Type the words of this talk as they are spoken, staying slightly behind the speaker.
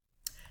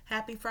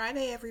Happy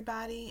Friday,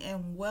 everybody,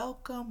 and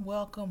welcome,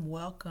 welcome,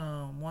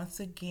 welcome. Once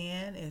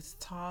again, it's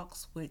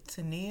Talks with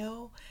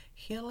Tennille,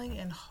 Healing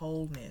and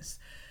Wholeness.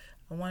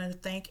 I wanted to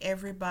thank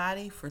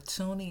everybody for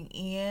tuning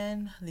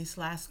in these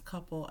last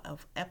couple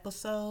of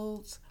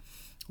episodes.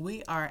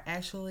 We are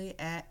actually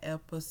at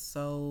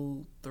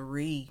episode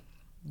 3.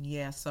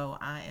 Yeah, so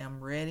I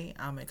am ready.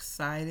 I'm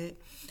excited,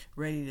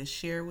 ready to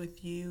share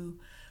with you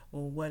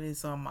what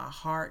is on my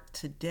heart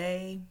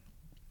today.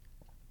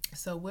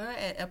 So we're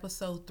at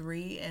episode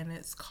 3 and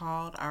it's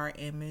called Our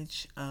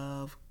Image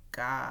of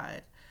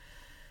God.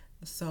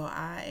 So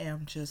I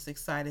am just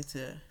excited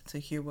to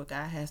hear what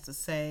God has to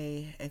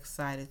say,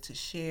 excited to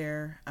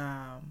share,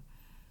 and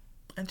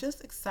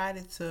just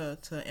excited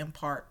to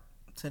impart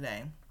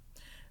today.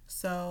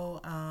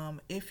 So,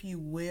 if you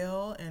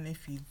will, and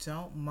if you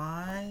don't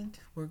mind,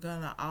 we're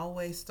going to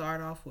always start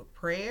off with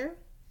prayer.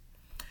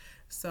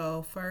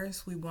 So,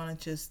 first, we want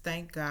to just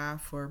thank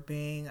God for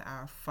being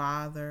our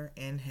Father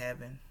in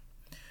heaven.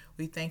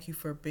 We thank you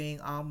for being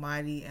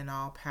almighty and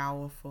all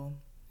powerful.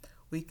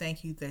 We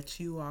thank you that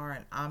you are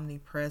an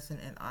omnipresent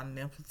and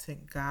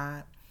omnipotent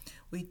God.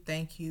 We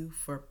thank you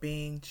for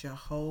being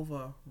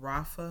Jehovah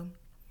Rapha,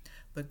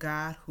 the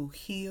God who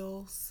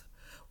heals.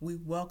 We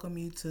welcome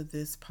you to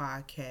this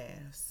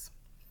podcast.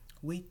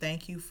 We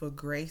thank you for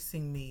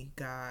gracing me,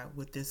 God,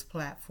 with this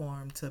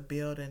platform to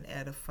build and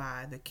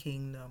edify the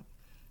kingdom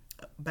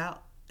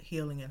about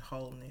healing and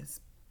wholeness.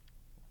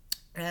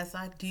 As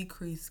I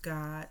decrease,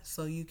 God,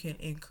 so you can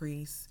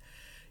increase,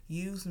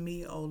 use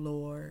me, O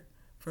Lord,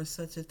 for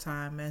such a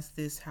time as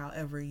this,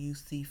 however you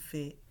see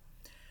fit.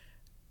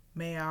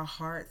 May our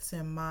hearts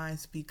and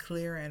minds be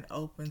clear and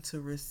open to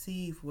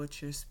receive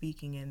what you're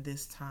speaking in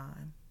this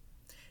time.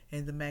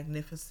 In the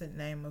magnificent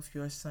name of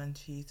your Son,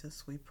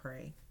 Jesus, we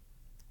pray.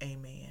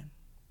 Amen.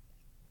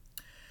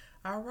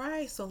 All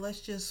right, so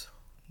let's just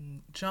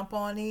jump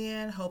on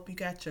in. Hope you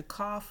got your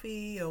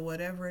coffee or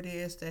whatever it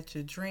is that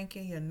you're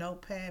drinking, your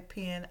notepad,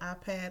 pen,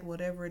 iPad,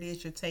 whatever it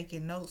is you're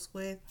taking notes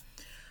with.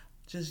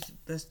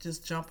 Let's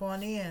just jump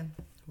on in.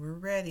 We're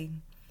ready.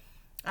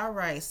 All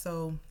right,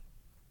 so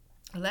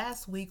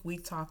last week we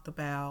talked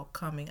about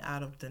coming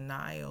out of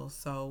denial.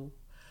 So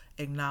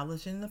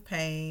acknowledging the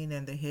pain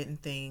and the hidden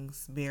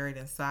things buried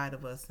inside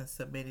of us and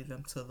submitting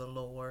them to the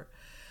Lord,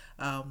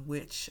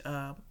 which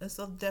is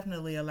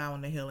definitely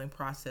allowing the healing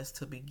process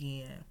to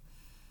begin.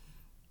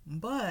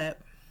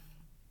 But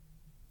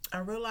I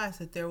realized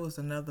that there was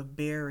another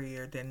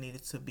barrier that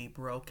needed to be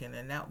broken,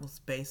 and that was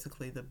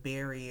basically the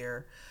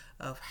barrier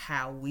of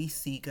how we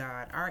see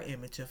God, our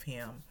image of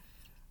Him.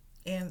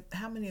 And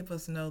how many of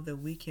us know that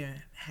we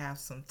can have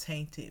some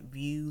tainted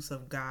views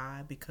of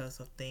God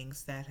because of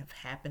things that have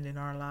happened in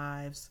our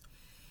lives?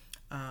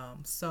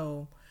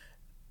 So,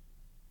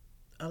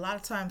 a lot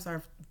of times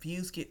our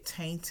views get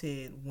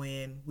tainted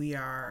when we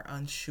are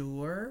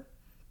unsure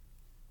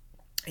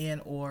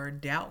and or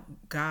doubt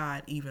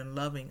God even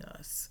loving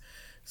us.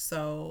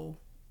 So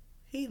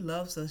he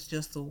loves us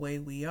just the way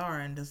we are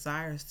and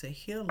desires to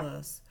heal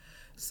us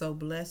so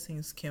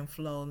blessings can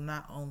flow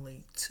not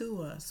only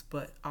to us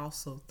but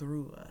also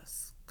through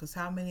us. Because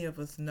how many of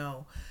us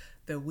know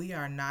that we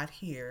are not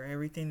here?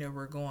 Everything that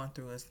we're going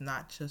through is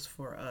not just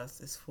for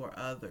us, it's for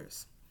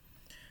others.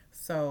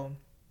 So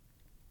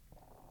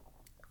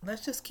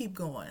let's just keep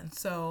going.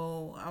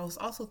 So I was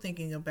also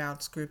thinking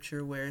about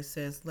scripture where it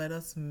says, "Let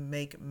us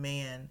make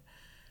man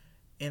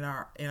in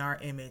our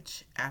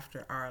image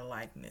after our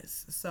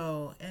likeness."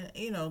 So,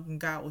 and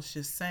God was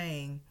just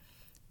saying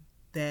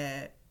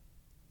that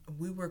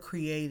we were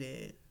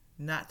created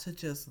not to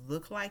just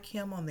look like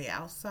him on the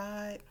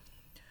outside,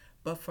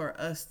 but for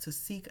us to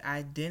seek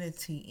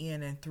identity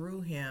in and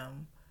through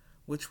him,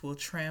 which will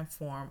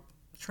transform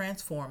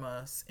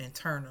us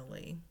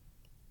internally.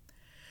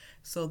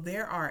 So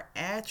there are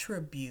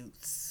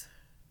attributes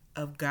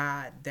of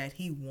God that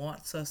he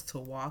wants us to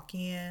walk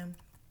in,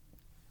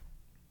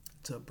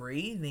 to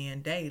breathe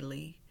in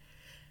daily,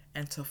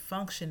 and to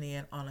function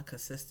in on a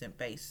consistent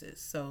basis.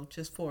 So,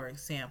 just for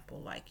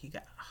example, like you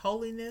got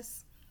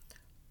holiness,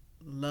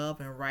 love,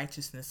 and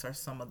righteousness are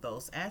some of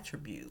those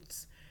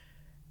attributes.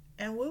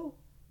 And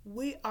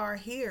we are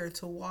here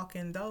to walk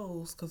in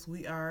those because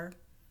we are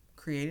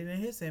created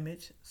in his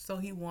image. So,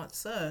 he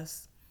wants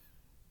us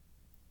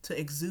to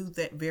exude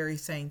that very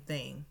same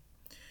thing.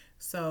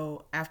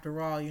 So, after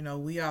all,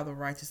 we are the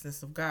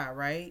righteousness of God,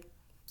 right?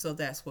 So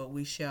that's what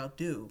we shall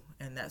do,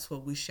 and that's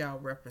what we shall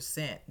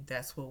represent.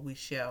 That's what we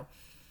shall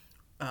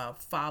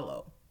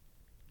follow.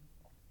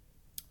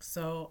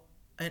 So,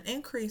 an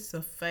increase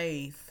of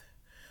faith,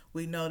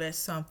 we know that's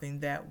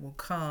something that will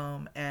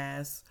come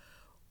as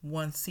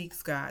one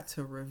seeks God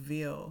to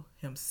reveal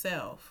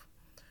Himself.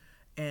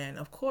 And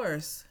of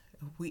course,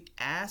 if we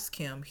ask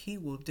Him, He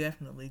will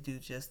definitely do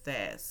just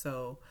that.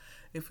 So,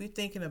 if we're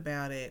thinking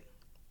about it,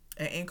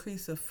 an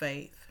increase of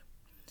faith,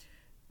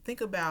 think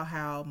about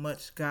how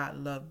much God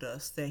loved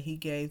us that he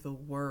gave the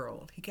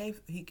world.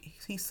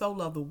 He so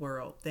loved the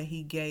world that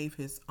he gave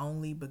his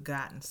only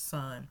begotten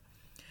son,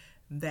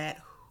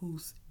 that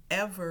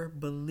whosoever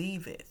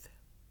believeth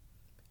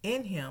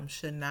in him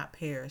should not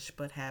perish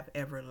but have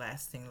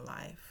everlasting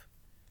life.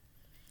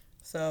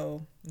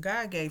 So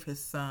God gave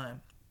his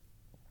son.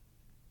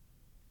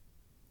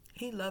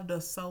 He loved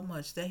us so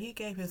much that he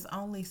gave his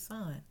only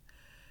son.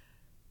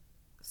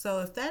 So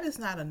if that is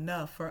not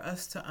enough for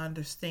us to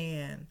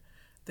understand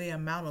the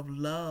amount of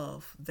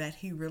love that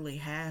he really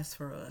has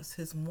for us,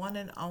 his one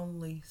and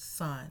only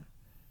son,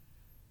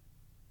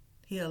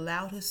 he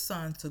allowed his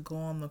son to go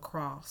on the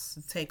cross,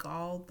 to take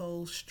all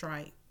those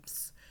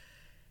stripes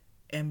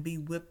and be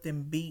whipped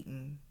and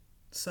beaten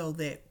so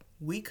that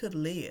we could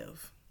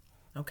live.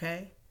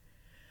 Okay?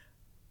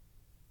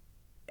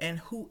 And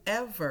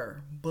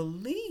whoever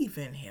believe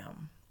in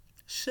him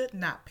should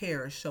not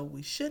perish, so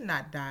we should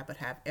not die but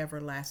have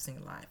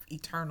everlasting life,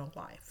 eternal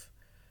life.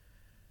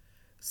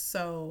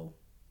 So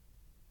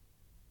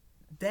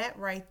that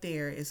right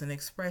there is an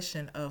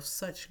expression of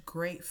such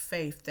great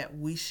faith that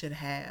we should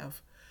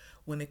have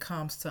when it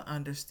comes to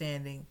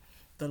understanding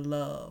the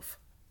love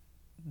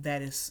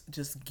that is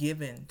just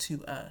given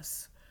to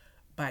us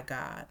by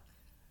God.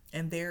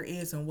 And there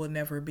is and will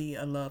never be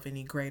a love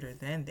any greater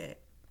than that.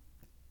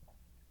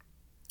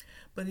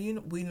 But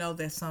we know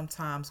that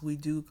sometimes we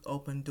do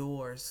open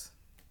doors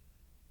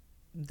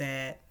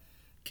that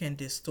can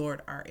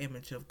distort our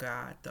image of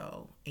God,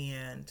 though.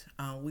 And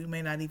we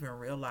may not even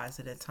realize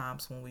it at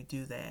times when we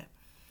do that.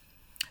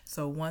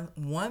 So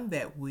one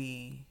that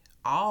we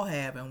all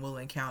have and will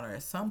encounter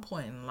at some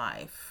point in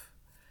life,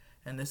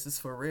 and this is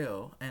for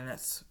real, and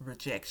that's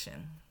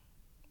rejection.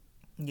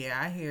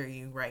 Yeah, I hear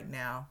you right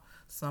now.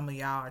 Some of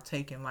y'all are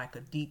taking like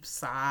a deep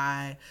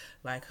sigh,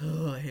 like,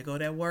 oh, here go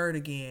that word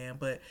again.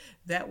 But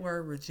that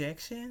word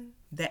rejection,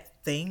 that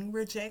thing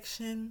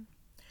rejection,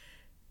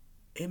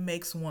 it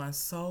makes one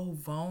so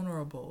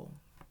vulnerable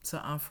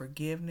to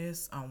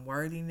unforgiveness,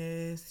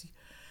 unworthiness.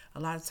 A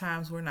lot of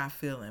times we're not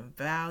feeling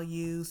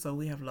valued, so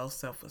we have low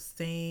self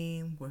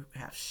esteem, we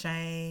have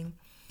shame,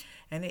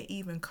 and it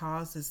even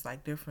causes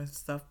like different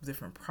stuff,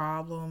 different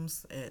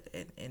problems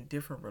in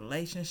different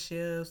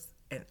relationships,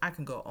 and I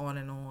can go on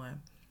and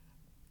on.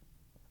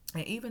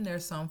 And even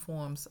there's some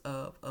forms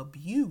of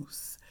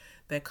abuse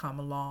that come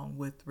along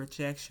with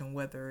rejection,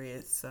 whether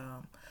it's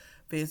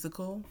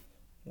physical,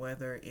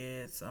 whether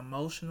it's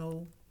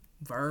emotional,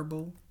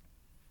 verbal,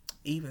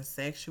 even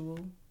sexual,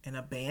 and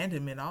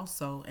abandonment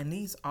also. And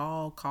these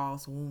all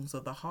cause wounds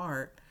of the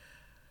heart,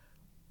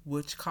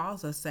 which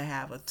cause us to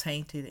have a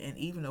tainted and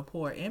even a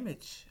poor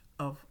image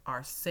of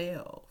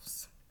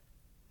ourselves.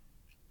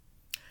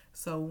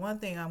 So one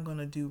thing I'm going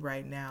to do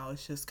right now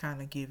is just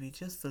kind of give you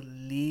just a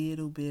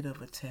little bit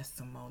of a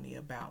testimony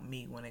about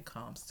me when it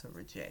comes to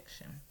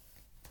rejection.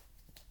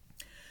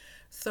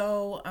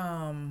 So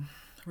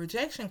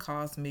rejection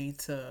caused me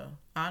to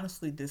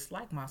honestly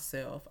dislike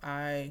myself.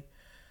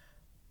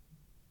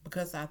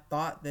 Because I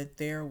thought that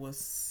there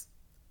was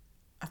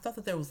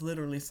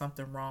literally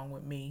something wrong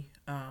with me.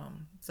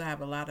 So I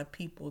have a lot of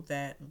people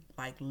that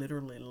like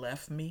literally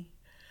left me,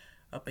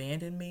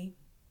 abandoned me.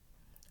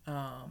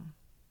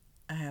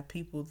 I have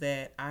people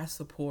that I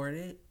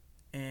supported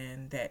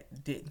and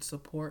that didn't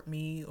support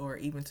me, or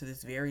even to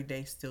this very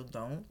day still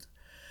don't.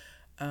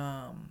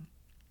 Um,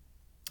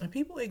 and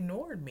people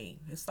ignored me.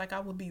 It's like I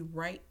would be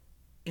right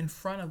in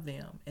front of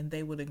them and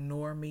they would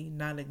ignore me,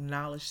 not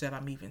acknowledge that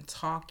I'm even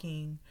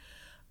talking,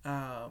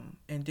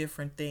 and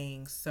different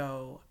things.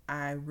 So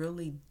I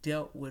really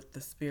dealt with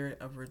the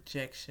spirit of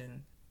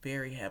rejection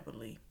very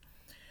heavily.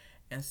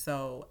 And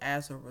so,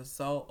 as a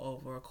result,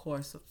 over a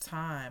course of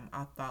time,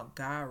 I thought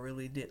God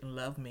really didn't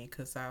love me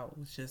because I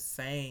was just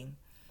saying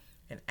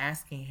and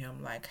asking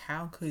Him, like,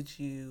 how could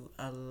you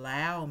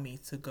allow me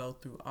to go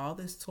through all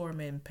this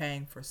torment and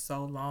pain for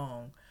so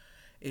long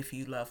if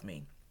you love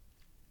me?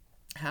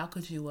 How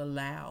could you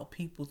allow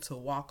people to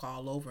walk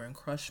all over and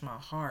crush my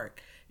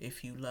heart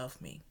if you love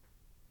me?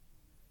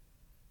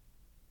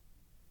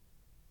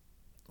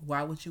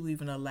 Why would you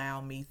even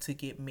allow me to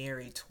get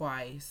married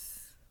twice?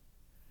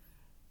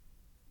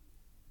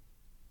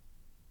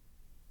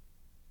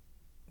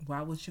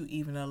 Why would you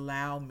even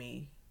allow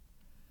me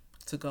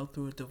to go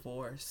through a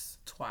divorce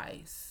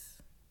twice?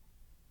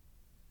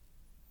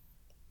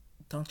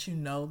 Don't you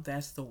know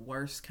that's the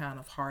worst kind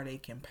of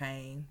heartache and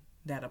pain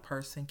that a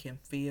person can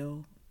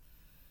feel?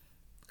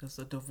 Because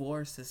a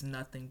divorce is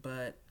nothing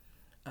but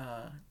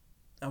uh,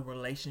 a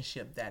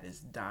relationship that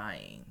is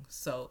dying.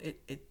 So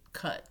it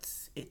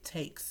cuts, it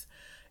takes,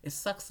 it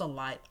sucks a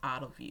light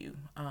out of you.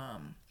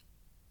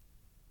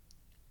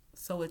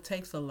 So it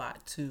takes a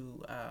lot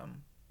to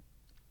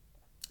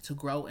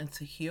grow and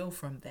to heal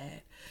from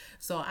that.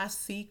 So I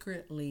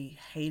secretly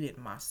hated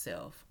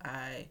myself.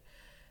 I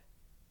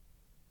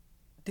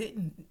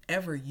didn't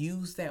ever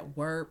use that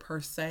word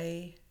per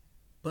se,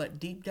 but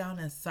deep down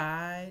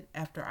inside,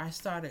 after I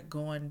started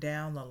going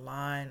down the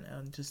line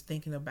and just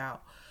thinking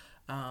about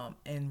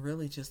and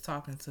really just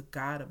talking to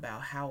God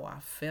about how I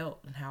felt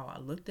and how I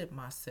looked at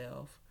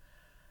myself,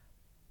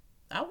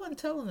 I wasn't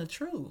telling the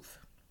truth.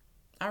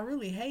 I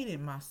really hated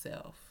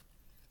myself.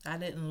 I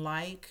didn't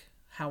like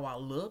how I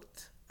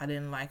looked. I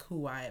didn't like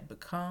who I had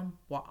become.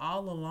 Well,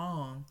 all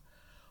along,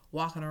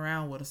 walking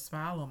around with a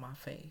smile on my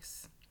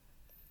face.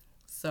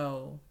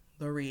 So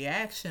the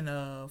reaction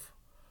of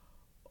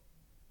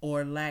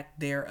or lack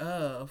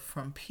thereof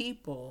from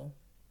people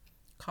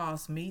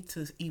caused me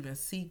to even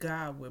see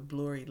God with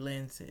blurry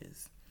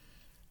lenses.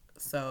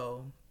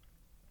 So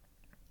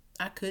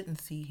I couldn't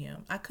see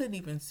him. I couldn't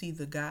even see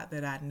the God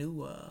that I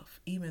knew of,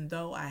 even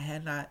though I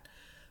had not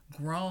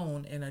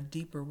grown in a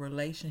deeper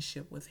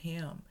relationship with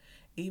him.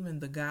 Even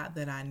the God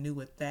that I knew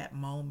at that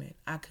moment,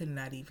 I could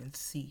not even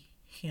see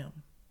him.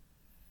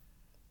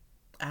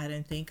 I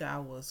didn't think I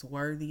was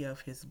worthy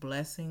of his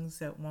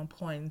blessings at one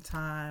point in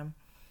time.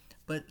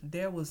 But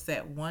there was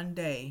that one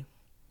day,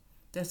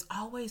 there's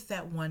always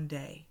that one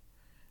day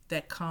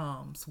that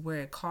comes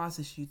where it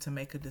causes you to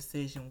make a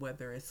decision,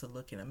 whether it's a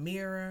look in a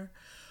mirror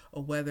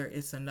or whether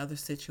it's another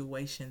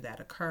situation that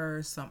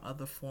occurs, some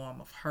other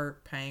form of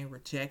hurt, pain,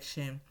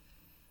 rejection.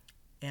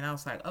 And I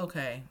was like,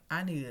 okay,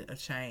 I needed a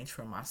change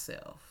for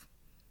myself.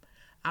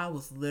 I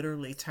was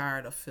literally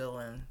tired of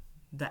feeling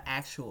the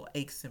actual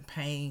aches and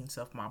pains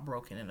of my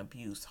broken and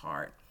abused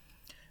heart.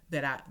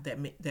 That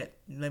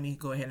let me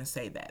go ahead and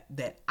say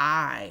that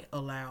I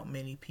allowed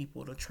many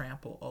people to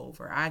trample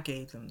over. I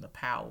gave them the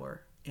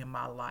power in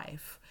my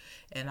life,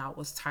 and I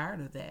was tired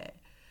of that.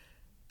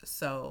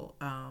 So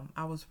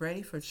I was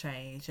ready for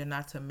change, and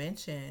not to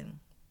mention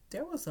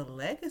there was a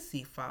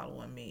legacy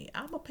following me.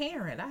 I'm a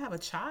parent. I have a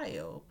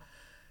child.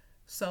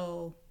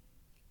 So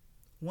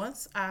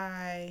once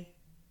I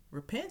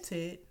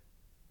repented,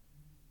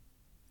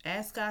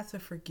 asked God to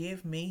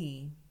forgive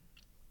me,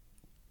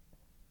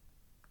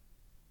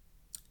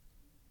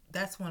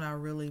 that's when I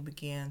really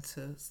began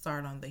to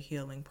start on the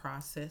healing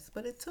process.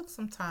 But it took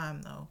some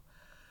time though.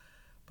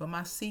 But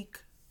my seek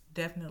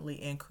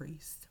definitely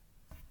increased.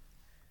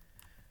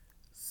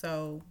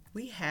 So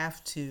we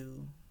have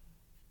to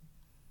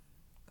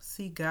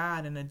see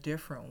God in a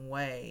different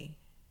way.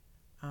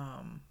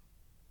 Um,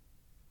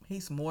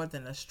 he's more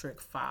than a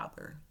strict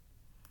father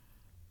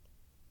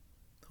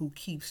who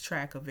keeps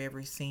track of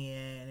every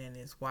sin and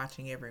is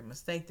watching every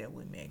mistake that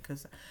we make.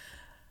 Because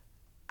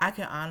I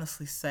can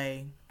honestly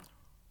say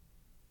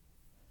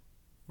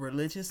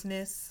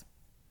religiousness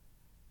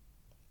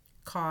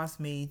caused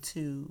me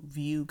to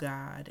view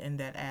God in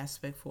that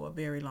aspect for a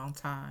very long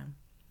time.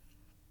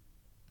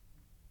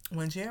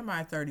 When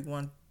Jeremiah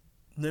 31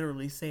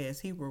 literally says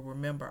he will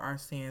remember our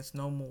sins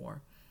no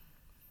more.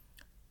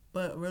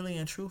 But really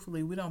and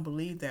truthfully, we don't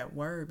believe that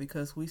word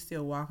because we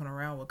still walking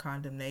around with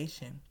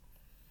condemnation.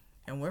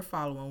 And we're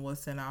following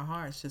what's in our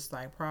hearts, just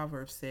like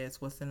Proverbs says,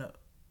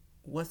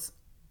 what's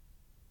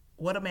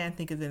what a man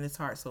thinketh in his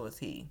heart, so is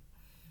he.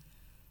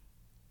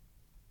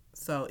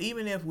 So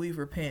even if we've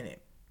repented,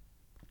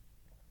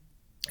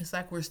 it's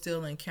like we're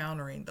still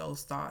encountering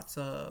those thoughts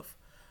of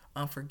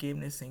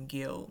unforgiveness and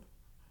guilt.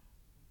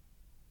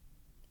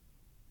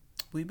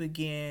 We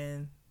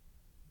begin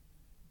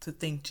to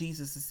think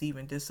Jesus is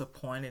even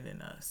disappointed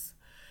in us.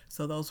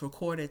 So those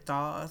recorded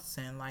thoughts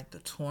and like the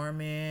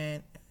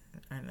torment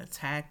and the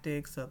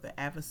tactics of the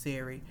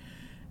adversary,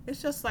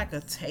 it's just like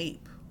a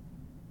tape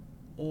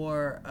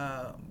or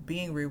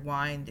being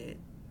rewinded,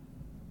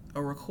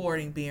 a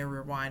recording being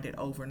rewinded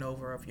over and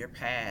over of your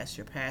past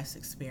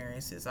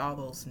experiences, all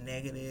those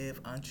negative,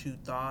 untrue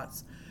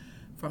thoughts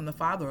from the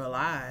father of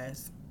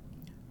lies.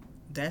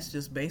 That's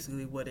just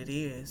basically what it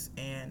is.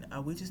 And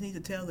we just need to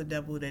tell the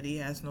devil that he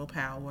has no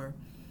power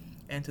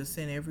and to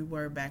send every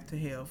word back to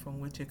hell from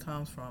which it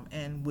comes from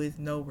and with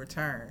no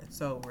return.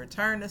 So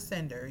return to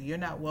sender. You're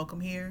not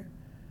welcome here.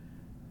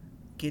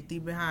 Get thee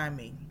behind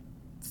me,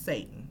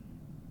 Satan.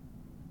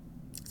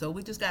 So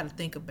we just got to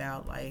think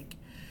about like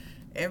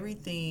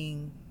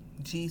everything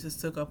Jesus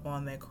took up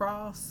on that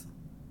cross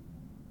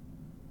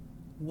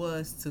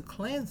was to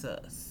cleanse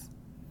us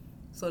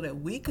so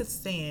that we could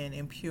stand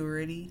in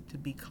purity, to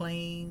be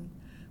clean,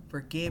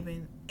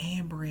 forgiven,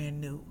 and brand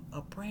new,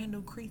 a brand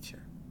new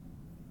creature.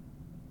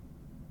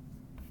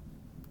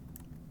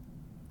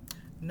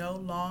 No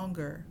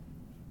longer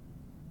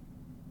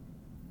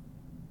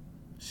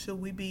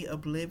should we be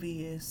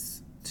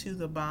oblivious to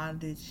the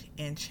bondage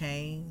and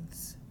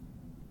chains.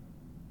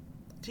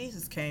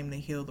 Jesus came to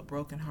heal the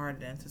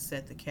brokenhearted and to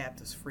set the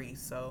captives free.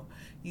 So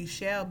you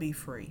shall be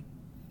free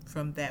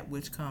from that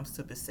which comes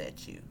to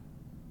beset you.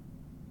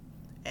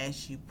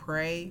 As you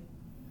pray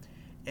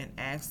and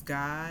ask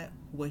God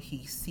what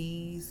he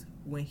sees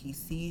when he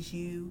sees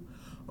you,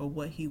 or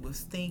what he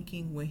was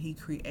thinking when he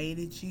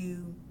created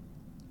you,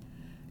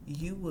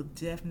 you will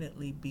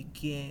definitely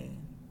begin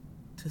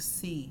to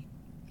see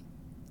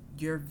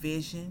your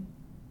vision.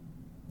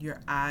 Your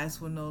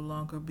eyes will no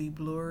longer be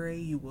blurry.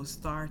 You will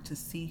start to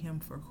see him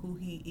for who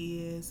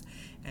he is,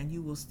 and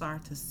you will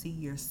start to see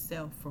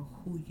yourself for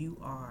who you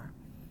are.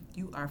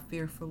 You are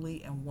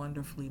fearfully and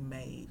wonderfully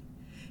made.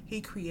 He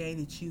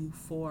created you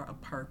for a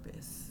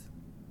purpose.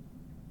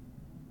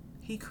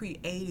 He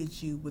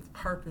created you with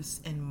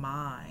purpose in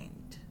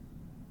mind.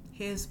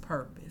 His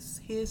purpose,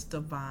 his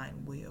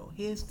divine will,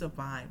 his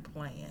divine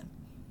plan.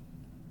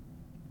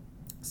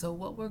 So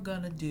what we're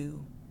going to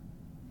do,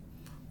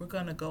 we're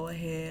going to go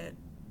ahead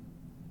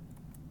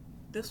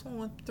This one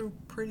went through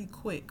pretty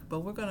quick,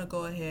 but we're going to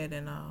go ahead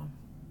and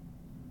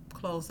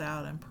close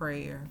out in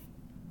prayer.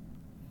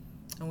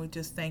 And we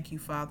just thank you,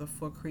 Father,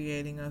 for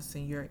creating us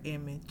in your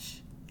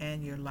image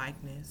and your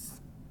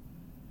likeness.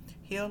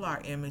 Heal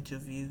our image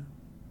of you,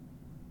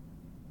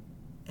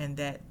 and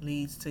that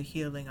leads to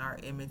healing our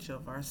image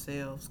of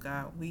ourselves.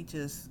 God, we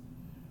just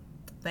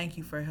thank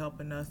you for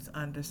helping us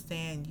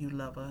understand you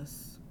love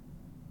us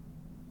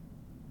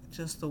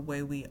just the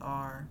way we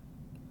are.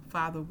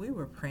 Father, we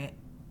repent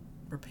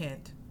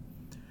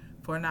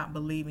for not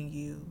believing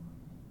you,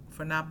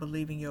 for not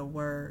believing your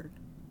word,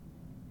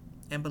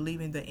 and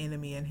believing the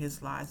enemy and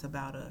his lies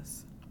about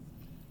us.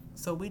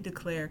 So we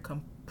declare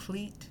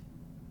complete,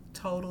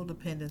 total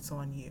dependence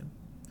on you.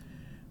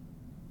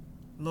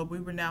 Lord, we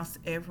renounce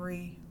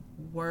every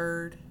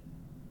word,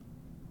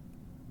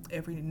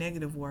 every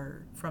negative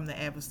word from the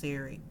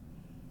adversary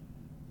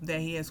that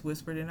he has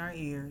whispered in our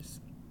ears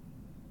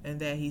and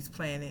that he's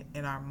planted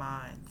in our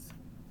minds.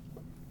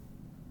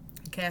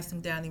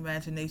 Casting down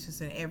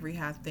imaginations and every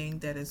high thing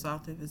that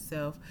exalteth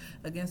itself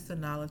against the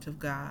knowledge of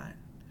God,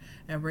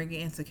 and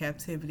bringing into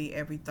captivity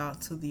every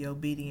thought to the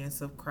obedience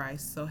of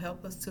Christ. So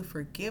help us to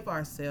forgive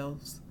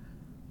ourselves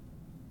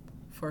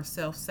for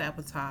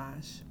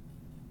self-sabotage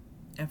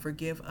and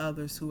forgive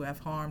others who have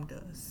harmed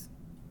us.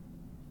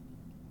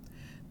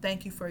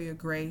 Thank you for your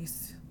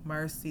grace,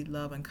 mercy,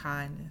 love, and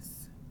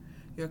kindness,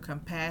 your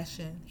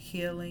compassion,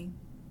 healing,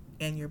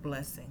 and your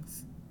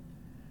blessings,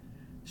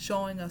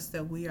 showing us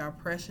that we are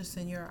precious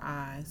in your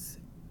eyes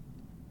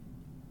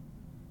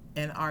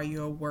and are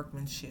your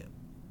workmanship.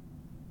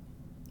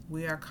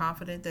 We are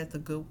confident that the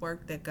good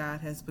work that God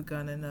has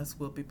begun in us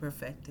will be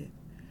perfected,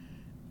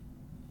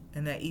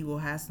 and that evil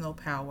has no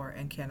power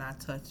and cannot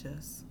touch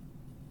us.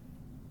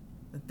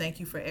 And thank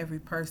you for every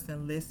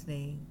person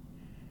listening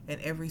and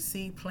every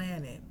seed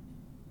planted,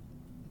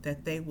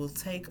 that they will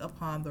take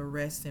upon the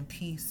rest and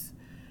peace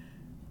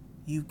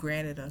you've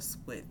granted us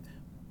with.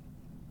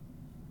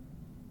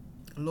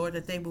 Lord,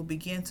 that they will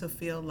begin to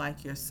feel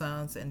like your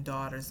sons and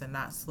daughters and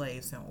not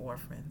slaves and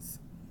orphans.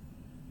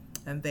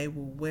 And they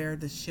will wear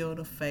the shield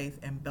of faith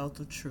and belt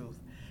of truth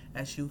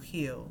as you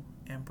heal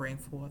and bring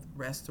forth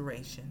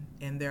restoration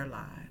in their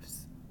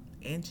lives.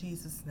 In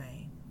Jesus'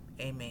 name,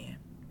 amen.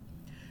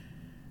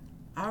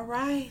 All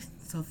right,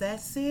 so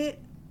that's it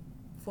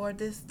for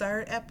this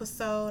third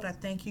episode. I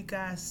thank you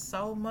guys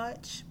so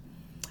much.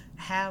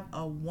 Have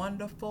a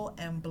wonderful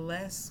and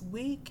blessed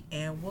week,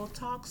 and we'll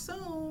talk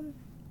soon.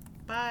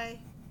 Bye.